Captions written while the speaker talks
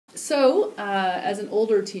As an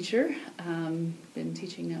older teacher, been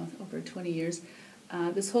teaching now over 20 years,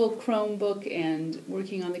 this whole Chromebook and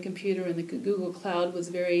working on the computer and the Google Cloud was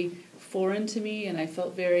very foreign to me, and I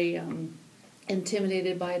felt very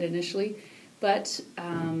intimidated by it initially. But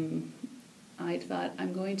I thought,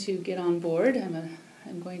 I'm going to get on board.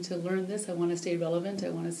 I'm going to learn this. I want to stay relevant. I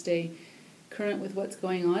want to stay current with what's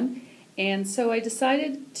going on. And so I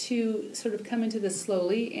decided to sort of come into this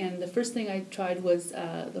slowly, and the first thing I tried was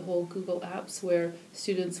the whole Google Apps, where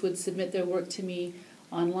students would submit their work to me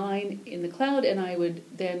online in the cloud, and I would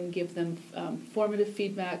then give them formative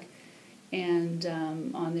feedback and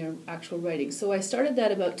on their actual writing. So I started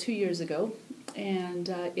that about 2 years ago, and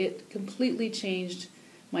it completely changed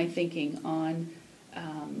my thinking on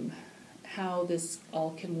how this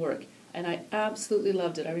all can work. And I absolutely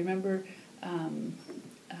loved it. I remember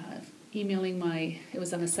emailing it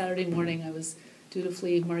was on a Saturday morning, I was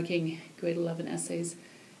dutifully marking grade 11 essays,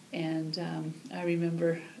 and I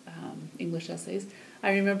remember English essays.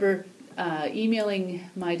 I remember emailing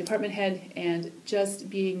my department head and just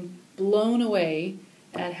being blown away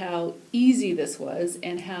at how easy this was,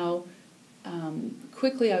 and how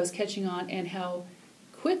quickly I was catching on, and how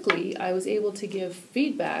quickly I was able to give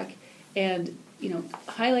feedback and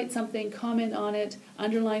highlight something, comment on it,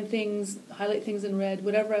 underline things, highlight things in red,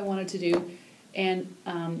 whatever I wanted to do, and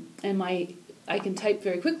I can type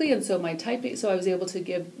very quickly, and so I was able to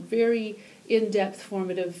give very in-depth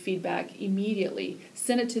formative feedback immediately,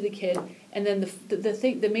 send it to the kid, and then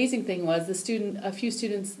the amazing thing was a few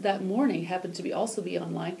students that morning happened to also be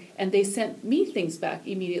online, and they sent me things back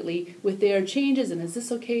immediately with their changes, and is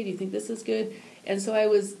this okay? Do you think this is good? And so I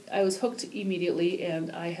was hooked immediately, and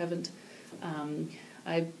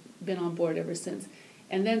I've been on board ever since.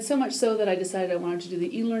 And then so much so that I decided I wanted to do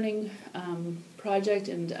the e-learning project,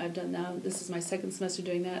 and I've done now. This is my second semester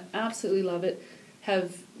doing that. Absolutely love it.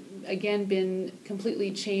 Have again been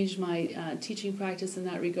completely changed my teaching practice in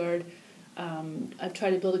that regard. I've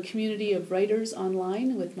tried to build a community of writers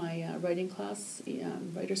online with my writing class,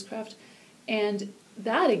 Writer's Craft, and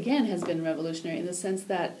that again has been revolutionary in the sense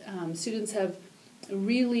that students have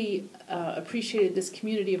really appreciated this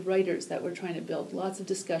community of writers that we're trying to build. Lots of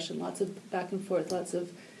discussion, lots of back and forth, lots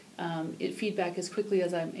of feedback as quickly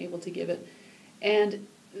as I'm able to give it. And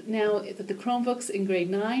now the Chromebooks in grade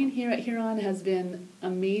 9 here at Huron has been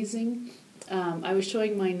amazing. I was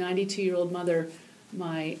showing my 92-year-old mother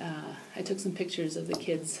I took some pictures of the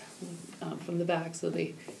kids from the back so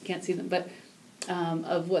they can't see them, but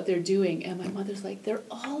of what they're doing, and my mother's like, they're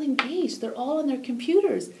all engaged, they're all on their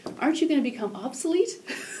computers, aren't you going to become obsolete?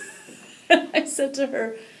 And I said to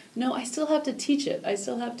her, no, I still have to teach it, I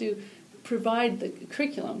still have to provide the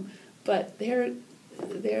curriculum, but they're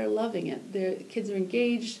loving it. Their kids are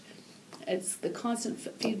engaged. It's the constant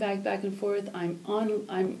feedback back and forth. I'm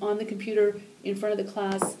on the computer in front of the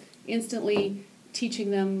class, instantly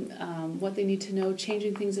teaching them what they need to know,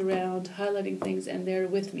 changing things around, highlighting things, and they're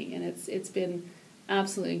with me, and it's been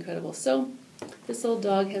absolutely incredible. So this old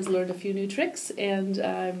dog has learned a few new tricks, and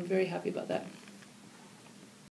I'm very happy about that.